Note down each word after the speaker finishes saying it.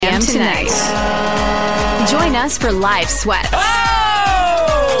BetMGM tonight. Join us for live sweats.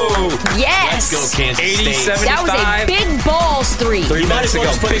 Yes! Let's go, Kansas State. 80-75. That was a big balls 3. 3 minutes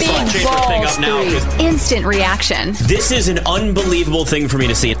ago. Put this Big thing balls up now. 3. Instant reaction. This is an unbelievable thing for me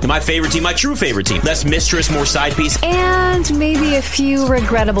to see. My favorite team, my true favorite team. Less mistress, more side piece. And maybe a few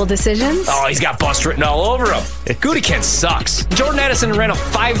regrettable decisions. Oh, he's got bust written all over him. Gutekunst sucks. Jordan Addison ran a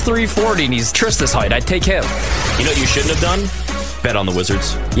 5.3 40, and he's Trista's height. I'd take him. You know what you shouldn't have done? Bet on the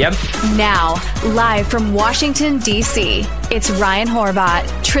Wizards. Yep. Now, live from Washington, D.C., it's Ryan Horvath,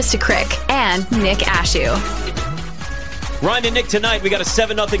 Trista Crick, and Nick Ashew. Ryan and Nick tonight. We got a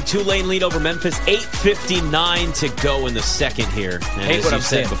 7-0 Tulane lead over Memphis. 8:59 to go in the second here. And Hate as what you I'm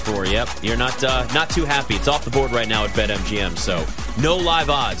said saying. before, yep, you're not too happy. It's off the board right now at BetMGM, so no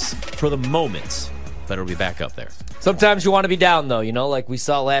live odds for the moment, but it'll be back up there. Sometimes you want to be down, though, you know, like we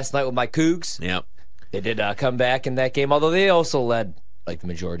saw last night with my Cougs. Yep. They did come back in that game, although they also led like the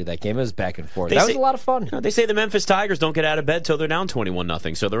majority of that game. It was back and forth. That was a lot of fun. They say the Memphis Tigers don't get out of bed till they're down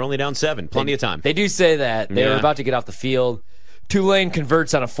 21-0, so they're only down 7. Plenty of time. They do say that. They were Yeah. about to get off the field. Tulane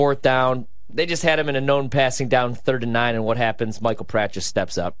converts on a 4th down. They just had him in a known passing down 3rd and 9, and what happens? Michael Pratt just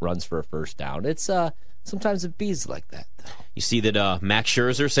steps up, runs for a 1st down. It's sometimes it bees like that, though. You see that Max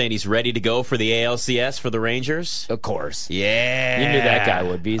Scherzer saying he's ready to go for the ALCS for the Rangers? Of course. Yeah. You knew that guy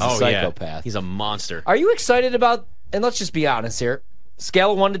would be. He's a psychopath. Yeah. He's a monster. Are you excited about, and let's just be honest here,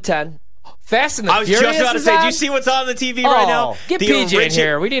 scale of 1 to 10, Fast and the I was Furious just about to is say, on? do you see what's on the TV right now? Get PJ in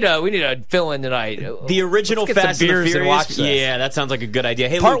here. We need a fill-in tonight. The original Let's get Fast some and the beers Furious. and watch this. Yeah, that sounds like a good idea.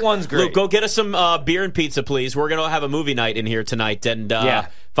 Hey, Part Luke, 1's great. Luke, go get us some beer and pizza, please. We're going to have a movie night in here tonight, and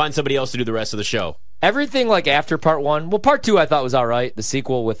find somebody else to do the rest of the show. Everything like after Part 1. Well, Part 2 I thought was all right. The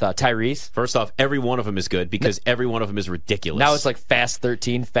sequel with Tyrese. First off, every one of them is good because every one of them is ridiculous. Now it's like Fast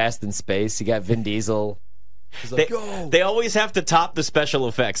 13, Fast in Space. You got Vin Diesel. He's like, they always have to top the special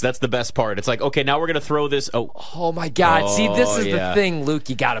effects. That's the best part. It's like, okay, now we're going to throw this. Oh my God. See, this is the thing, Luke.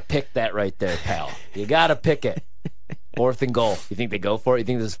 You got to pick that right there, pal. You got to pick it. 4th and goal. You think they go for it? You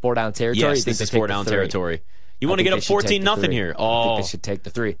think this is 4-down territory? Yes, this is 4-down territory. You want to get up 14-0 here. I think they should take the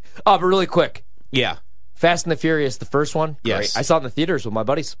 3. Oh, but really quick. Yeah. Fast and the Furious, the first one. Yes. Great. I saw it in the theaters with my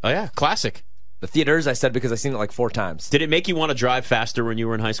buddies. Oh, yeah. Classic. The theaters, I said, because I've seen it like 4 times. Did it make you want to drive faster when you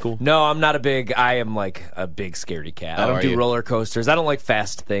were in high school? No, I am like a big scaredy cat. I don't do roller coasters. I don't like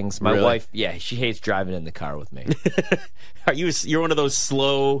fast things. My wife, she hates driving in the car with me. You're one of those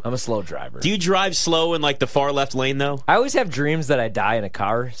slow... I'm a slow driver. Do you drive slow in like the far left lane, though? I always have dreams that I die in a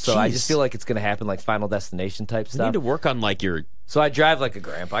car, so I just feel like it's going to happen like Final Destination type stuff. You need to work on like your... So I drive like a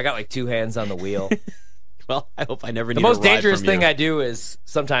grandpa. I got like 2 hands on the wheel. Well, I hope I never need The most a ride dangerous from thing you. I do is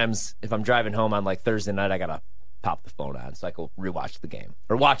sometimes if I'm driving home on like Thursday night, I got to pop the phone on so I can rewatch the game.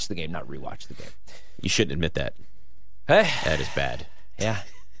 Or watch the game, not rewatch the game. You shouldn't admit that. Hey. That is bad. Yeah.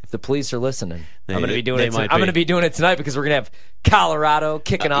 If the police are listening, I'm going to be doing it. I'm going to be doing it tonight because we're going to have Colorado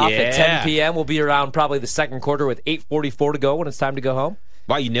kicking off at 10 p.m. We'll be around probably the second quarter with 8:44 to go when it's time to go home.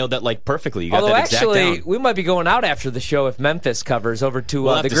 Wow, you nailed that like perfectly. You got Although that exact actually, down. we might be going out after the show if Memphis covers over to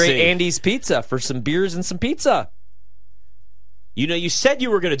We'll have the to great see. Andy's Pizza for some beers and some pizza. You know, you said you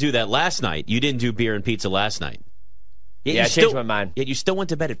were going to do that last night. You didn't do beer and pizza last night. Yeah, I changed my mind. Yet you still went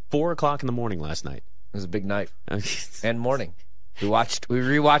to bed at 4 o'clock in the morning last night. It was a big night and morning. We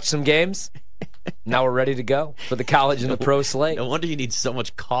rewatched some games. Now we're ready to go for the college and the pro slate. No wonder you need so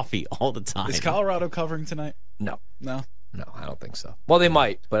much coffee all the time. Is Colorado covering tonight? No. No, I don't think so. Well, they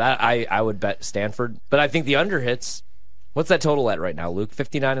might, but I would bet Stanford. But I think the under hits. What's that total at right now, Luke?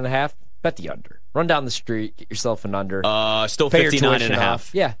 59.5? Bet the under. Run down the street, get yourself an under. Still Pay your 59.5. tuition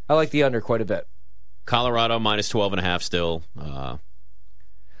off. Yeah, I like the under quite a bit. Colorado minus 12.5 still.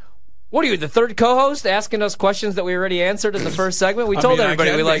 What are you, the third co-host, asking us questions that we already answered in the first segment? We told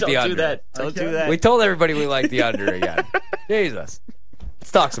everybody we like the under. Don't do that. We told everybody we like the under again. Jesus.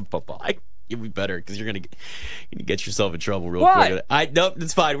 Let's talk some football. You'll be better because you're gonna get yourself in trouble real What? quick. Nope,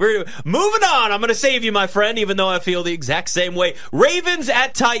 it's fine. We're moving on. I'm gonna save you, my friend, even though I feel the exact same way. Ravens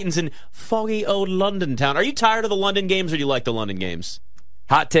at Titans in foggy old London town. Are you tired of the London games, or do you like the London games?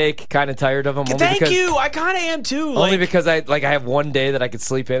 Hot take, kind of tired of them. Thank you. I kind of am too. Only because I have one day that I could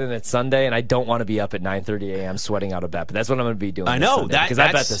sleep in, and it's Sunday, and I don't want to be up at 9:30 a.m. sweating out a bet. But that's what I'm going to be doing. I know that because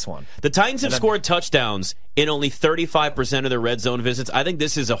I bet this one. The Titans have scored touchdowns in only 35% of their red zone visits. I think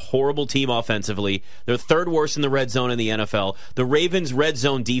this is a horrible team offensively. They're third worst in the red zone in the NFL. The Ravens' red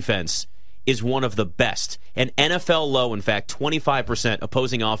zone defense is one of the best. An NFL low, in fact, 25%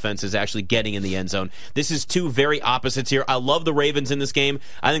 opposing offense is actually getting in the end zone. This is two very opposites here. I love the Ravens in this game.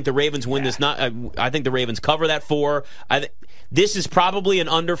 I think the Ravens win this. I think the Ravens cover that 4. This is probably an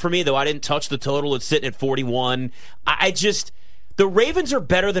under for me, though I didn't touch the total. It's sitting at 41. The Ravens are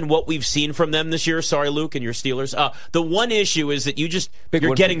better than what we've seen from them this year. Sorry, Luke, and your Steelers. The one issue is that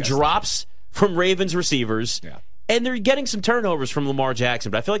you're getting drops from Ravens receivers. Yeah. And they're getting some turnovers from Lamar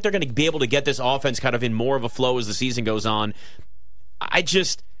Jackson, but I feel like they're going to be able to get this offense kind of in more of a flow as the season goes on. I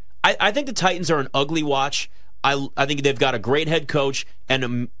think the Titans are an ugly watch. I think they've got a great head coach and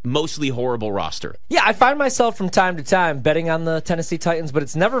a mostly horrible roster. Yeah, I find myself from time to time betting on the Tennessee Titans, but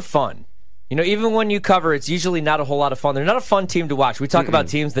it's never fun. Even when you cover, it's usually not a whole lot of fun. They're not a fun team to watch. We talk about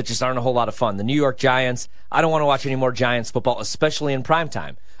teams that just aren't a whole lot of fun. The New York Giants, I don't want to watch any more Giants football, especially in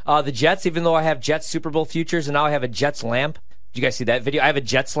primetime. The Jets, even though I have Jets Super Bowl futures and now I have a Jets lamp. Did you guys see that video? I have a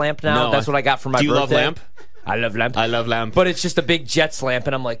Jets lamp now. No, that's what I got for my birthday. Do you love lamp? I love lamp. I love lamp. But it's just a big Jets lamp,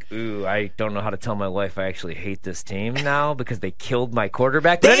 and I'm like, ooh, I don't know how to tell my wife I actually hate this team now because they killed my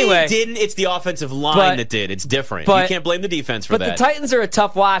quarterback. But anyway, didn't. It's the offensive line that did. It's different. You can't blame the defense for that. But the Titans are a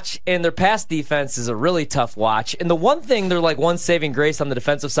tough watch, and their pass defense is a really tough watch. And the one thing, they're like one saving grace on the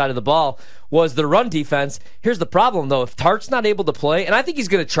defensive side of the ball was the run defense. Here's the problem, though. If Tart's not able to play, and I think he's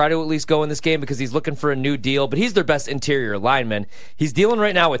going to try to at least go in this game because he's looking for a new deal, but he's their best interior lineman. He's dealing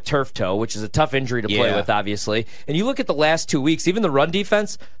right now with turf toe, which is a tough injury to play with, obviously. And you look at the last 2 weeks, even the run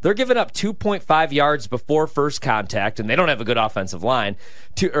defense, they're giving up 2.5 yards before first contact, and they don't have a good offensive line.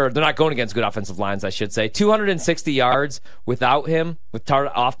 Or they're not going against good offensive lines, I should say. 260 yards without him, with Tart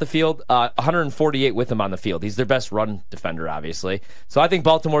off the field, 148 with him on the field. He's their best run defender, obviously. So I think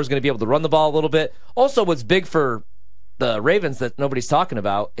Baltimore is going to be able to run the ball a little bit. Also, what's big for the Ravens that nobody's talking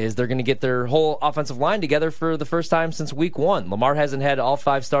about is they're going to get their whole offensive line together for the first time since week 1. Lamar hasn't had all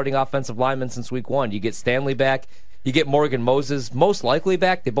 5 starting offensive linemen since week 1. You get Stanley back. You get Morgan Moses most likely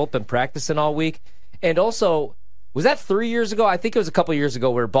back. They've both been practicing all week. And also, was that 3 years ago? I think it was a couple years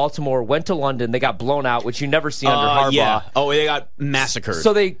ago where Baltimore went to London. They got blown out, which you never see under Harbaugh. Yeah. Oh, they got massacred.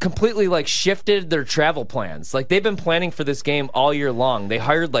 So they completely shifted their travel plans. They've been planning for this game all year long. They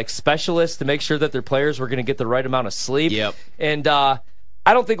hired specialists to make sure that their players were going to get the right amount of sleep. Yep. And I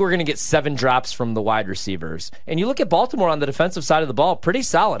don't think we're going to get 7 drops from the wide receivers. And you look at Baltimore on the defensive side of the ball, pretty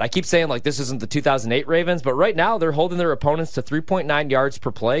solid. I keep saying this isn't the 2008 Ravens, but right now they're holding their opponents to 3.9 yards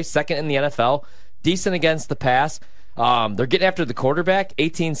per play, second in the NFL, decent against the pass. They're getting after the quarterback,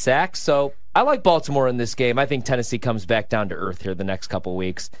 18 sacks. So I like Baltimore in this game. I think Tennessee comes back down to earth here the next couple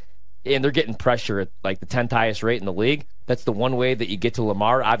weeks. And they're getting pressure at the 10th highest rate in the league. That's the one way that you get to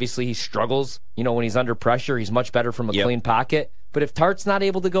Lamar. Obviously, he struggles. When he's under pressure, he's much better from a clean pocket. But if Tart's not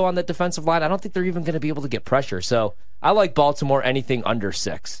able to go on that defensive line, I don't think they're even going to be able to get pressure. So I like Baltimore anything under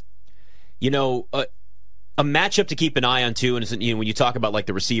 6. A matchup to keep an eye on, too, and when you talk about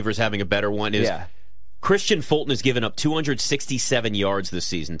the receivers having a better one, is Christian Fulton has given up 267 yards this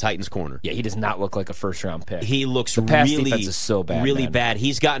season, Titans corner. Yeah, he does not look like a first-round pick. He looks the pass defense is so bad, really bad.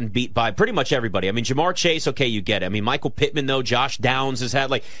 He's gotten beat by pretty much everybody. Jamar Chase, okay, you get it. Michael Pittman, though, Josh Downs has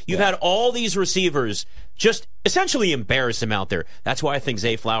had, you've had all these receivers just essentially embarrass him out there. That's why I think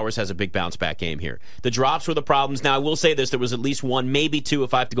Zay Flowers has a big bounce-back game here. The drops were the problems. Now, I will say this. There was at least 1, maybe 2,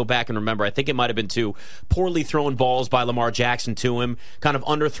 if I have to go back and remember. I think it might have been 2 poorly thrown balls by Lamar Jackson to him, kind of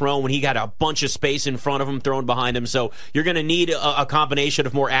underthrown when he got a bunch of space in front of him thrown behind him. So you're going to need a combination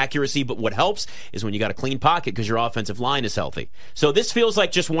of more accuracy, but what helps is when you got a clean pocket because your offensive line is healthy. So this feels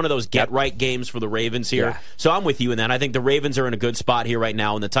like just one of those get-right games for the Ravens here. Yeah. So I'm with you in that. I think the Ravens are in a good spot here right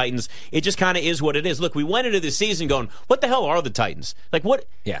now, and the Titans, it just kind of is what it is. Look, we went into this season going, what the hell are the Titans?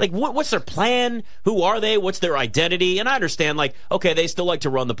 What's their plan? Who are they? What's their identity? And I understand, okay, they still like to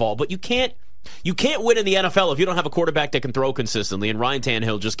run the ball, but you can't win in the NFL if you don't have a quarterback that can throw consistently, and Ryan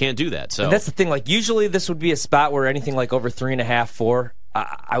Tannehill just can't do that. So and that's the thing. Usually this would be a spot where anything over 3.5, 4,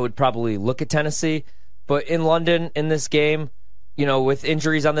 I would probably look at Tennessee. But in London, in this game, with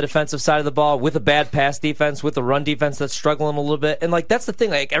injuries on the defensive side of the ball, with a bad pass defense, with a run defense that's struggling a little bit. And, that's the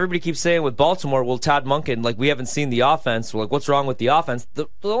thing. Everybody keeps saying with Baltimore, Todd Monken, we haven't seen the offense. What's wrong with the offense? The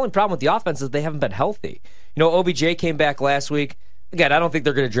only problem with the offense is they haven't been healthy. OBJ came back last week. Again, I don't think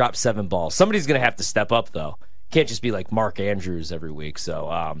they're going to drop 7 balls. Somebody's going to have to step up, though. Can't just be like Mark Andrews every week.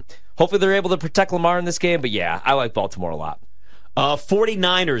 So, hopefully they're able to protect Lamar in this game. But, yeah, I like Baltimore a lot.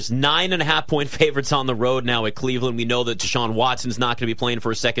 49ers, 9.5-point favorites on the road now at Cleveland. We know that Deshaun Watson's not going to be playing for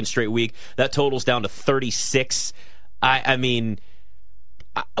a second straight week. That totals down to 36.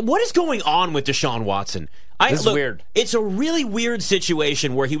 What is going on with Deshaun Watson? This is weird. It's a really weird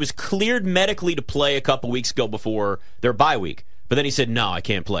situation where he was cleared medically to play a couple weeks ago before their bye week. But then he said, no, I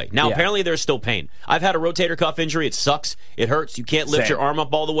can't play. Now, apparently there's still pain. I've had a rotator cuff injury. It sucks. It hurts. You can't lift your arm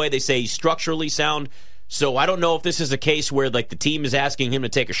up all the way. They say he's structurally sound. So I don't know if this is a case where like the team is asking him to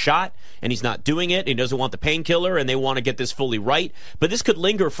take a shot and he's not doing it. And he doesn't want the painkiller and they want to get this fully right. But this could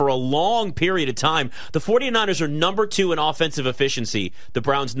linger for a long period of time. The 49ers are number 2 in offensive efficiency. The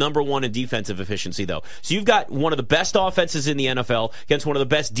Browns number 1 in defensive efficiency, though. So you've got one of the best offenses in the NFL against one of the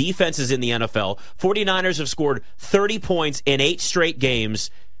best defenses in the NFL. 49ers have scored 30 points in 8 straight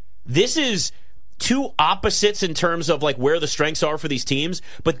games. This is two opposites in terms of like where the strengths are for these teams,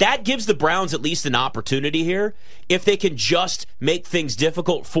 but that gives the Browns at least an opportunity here if they can just make things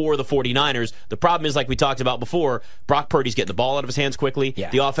difficult for the 49ers. The problem is, like we talked about before, Brock Purdy's getting the ball out of his hands quickly. Yeah.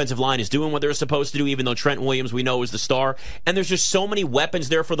 The offensive line is doing what they're supposed to do, even though Trent Williams we know is the star. And there's just so many weapons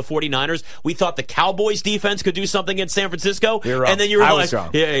there for the 49ers. We thought the Cowboys defense could do something against San Francisco, and then you realize,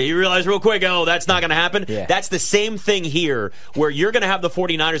 you realize real quick, oh, that's not going to happen. Yeah. That's the same thing here, where you're going to have the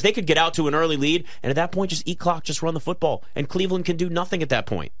 49ers. They could get out to an early lead, and at that point, just eat clock, just run the football. And Cleveland can do nothing at that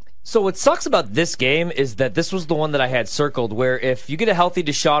point. So what sucks about this game is that this was the one that I had circled, where if you get a healthy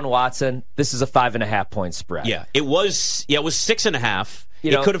Deshaun Watson, this is a 5.5 point spread. Yeah, it was 6.5.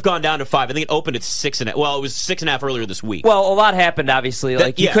 It could have gone down to 5. I think it opened at 6.5. Well, it was 6.5 earlier this week. Well, a lot happened, obviously.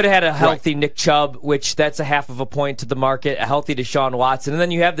 Like you could have had a healthy Nick Chubb, which that's a 0.5 point to the market, a healthy Deshaun Watson, and then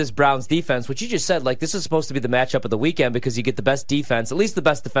you have this Browns defense, which you just said, like, this is supposed to be the matchup of the weekend because you get the best defense, at least the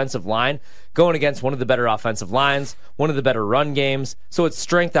best defensive line, going against one of the better offensive lines, one of the better run games. So it's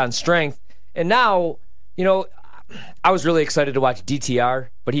strength on strength. And now, I was really excited to watch DTR,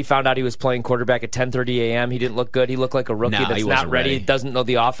 but he found out he was playing quarterback at 10:30 a.m. He didn't look good. He looked like a rookie that's not ready, doesn't know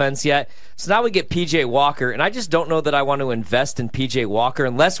the offense yet. So now we get P.J. Walker, and I just don't know that I want to invest in P.J. Walker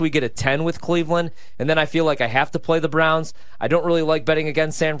unless we get a 10 with Cleveland, and then I feel like I have to play the Browns. I don't really like betting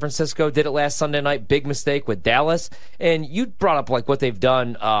against San Francisco. Did it last Sunday night. Big mistake with Dallas. And you brought up like what they've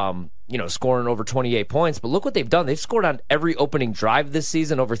done, scoring over 28 points, but look what they've done. They've scored on every opening drive this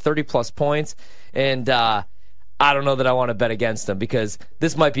season, over 30-plus points, and I don't know that I want to bet against them because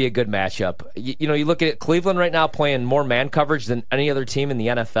this might be a good matchup. You look at Cleveland right now playing more man coverage than any other team in the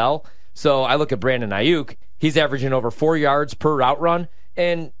NFL. So I look at Brandon Ayuk. He's averaging over 4 yards per route run,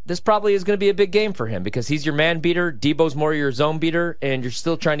 and this probably is going to be a big game for him because he's your man beater. Debo's more your zone beater, and you're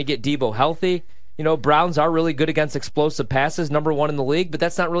still trying to get Debo healthy. Browns are really good against explosive passes, number 1 in the league, but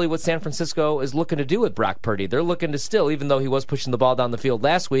that's not really what San Francisco is looking to do with Brock Purdy. They're looking to still, even though he was pushing the ball down the field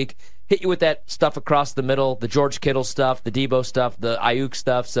last week, hit you with that stuff across the middle, the George Kittle stuff, the Debo stuff, the Ayuk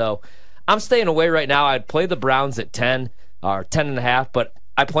stuff. So I'm staying away right now. I'd play the Browns at 10 or 10.5, but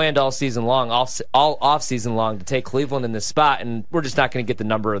I planned all season long, all off season long, to take Cleveland in this spot, and we're just not going to get the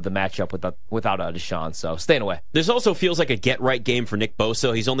number of the matchup without Deshaun. So staying away. This also feels like a get-right game for Nick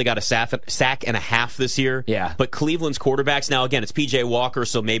Bosa. He's only got a sack and a half this year. Yeah. But Cleveland's quarterbacks, now again, it's P.J. Walker,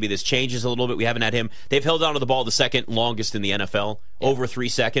 so maybe this changes a little bit. We haven't had him. They've held on to the ball the second longest in the NFL, over 3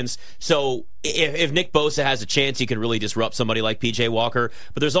 seconds. So if Nick Bosa has a chance, he can really disrupt somebody like P.J. Walker.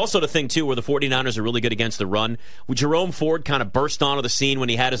 But there's also the thing, too, where the 49ers are really good against the run. Jerome Ford kind of burst onto the scene when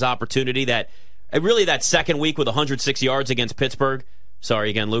he had his opportunity, that second week with 106 yards against Pittsburgh. Sorry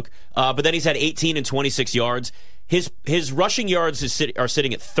again, Luke. But then he's had 18 and 26 yards. His rushing yards are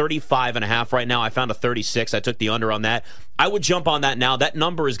sitting at 35.5 right now. I found a 36. I took the under on that. I would jump on that now. That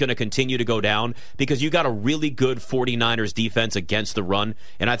number is going to continue to go down because you got a really good 49ers defense against the run,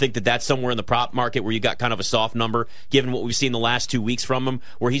 and I think that that's somewhere in the prop market where you got kind of a soft number, given what we've seen the last 2 weeks from him,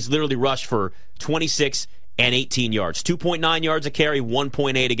 where he's literally rushed for 26 and 18 yards. 2.9 yards a carry,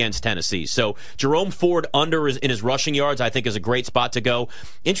 1.8 against Tennessee. So Jerome Ford under in his rushing yards, I think, is a great spot to go.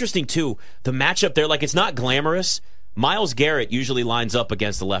 Interesting, too, the matchup there, like, it's not glamorous. Myles Garrett usually lines up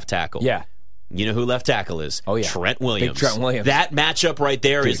against the left tackle. Yeah. You know who left tackle is? Oh, yeah. Trent Williams. Big Trent Williams. That matchup right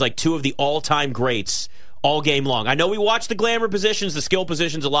there is like two of the all-time greats all game long. I know we watch the glamour positions, the skill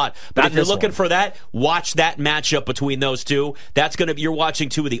positions a lot, but if you're looking for that, watch that matchup between those two. You're watching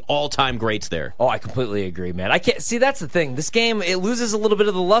two of the all-time greats there. Oh, I completely agree, man. I can't see. That's the thing. This game, it loses a little bit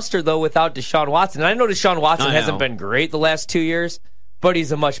of the luster though without Deshaun Watson. And I know Deshaun Watson hasn't been great the last 2 years, but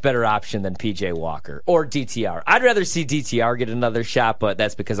he's a much better option than P.J. Walker or DTR. I'd rather see DTR get another shot, but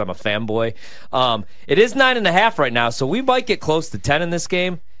that's because I'm a fanboy. It is 9.5 right now, so we might get close to 10 in this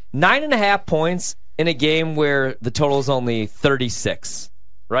game. 9.5 points in a game where the total is only 36,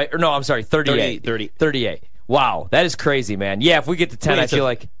 right? Or no, I'm sorry, 38. 38. Wow, that is crazy, man. Yeah, if we get to 10, I feel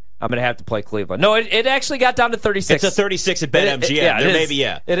like I'm going to have to play Cleveland. No, it actually got down to 36. It's a 36 at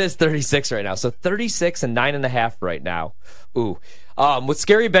BetMGM. It is 36 right now. So 36 and 9.5 right now. Ooh. With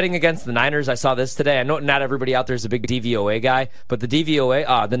scary betting against the Niners, I saw this today. I know not everybody out there is a big DVOA guy, but the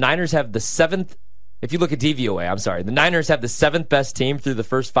DVOA, the Niners have the 7th If you look at DVOA, I'm sorry, the Niners have the 7th best team through the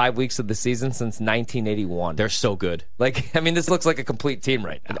first 5 weeks of the season since 1981. They're so good. This looks like a complete team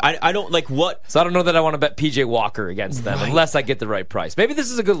right now. I don't like what. So I don't know that I want to bet PJ Walker against them unless I get the right price. Maybe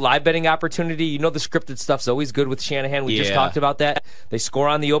this is a good live betting opportunity. You know the scripted stuff's always good with Shanahan. We just talked about that. They score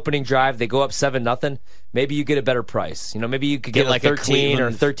on the opening drive. They go up 7-0. Maybe you get a better price. Maybe you could get like a 13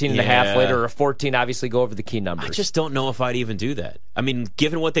 or 13 and a half later, or a 14. Obviously, go over the key numbers. I just don't know if I'd even do that. I mean,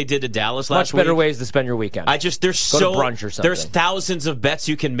 given what they did to Dallas last week. Much better ways to spend your weekend. Go to brunch or something. There's thousands of bets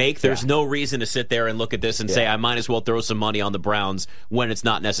you can make. There's no reason to sit there and look at this and say, I might as well throw some money on the Browns when it's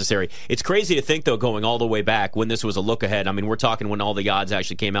not necessary. It's crazy to think, though, going all the way back when this was a look ahead. I mean, we're talking when all the odds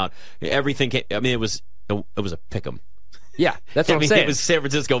actually came out. Everything came, I mean, it was a pick 'em. Yeah, that's what I'm saying. It was San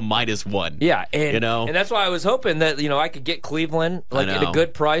Francisco -1. Yeah, and that's why I was hoping that I could get Cleveland at a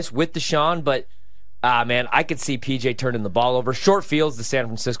good price with Deshaun, but man, I could see PJ turning the ball over. Short fields to San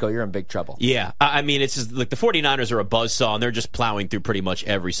Francisco, you're in big trouble. Yeah, I mean, it's just like the 49ers are a buzzsaw, and they're just plowing through pretty much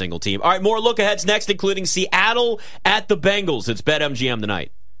every single team. All right, more look-aheads next, including Seattle at the Bengals. It's BetMGM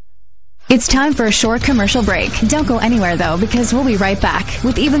tonight. It's time for a short commercial break. Don't go anywhere, though, because we'll be right back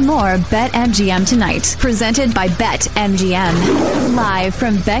with even more BetMGM Tonight, presented by BetMGM, live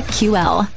from BetQL.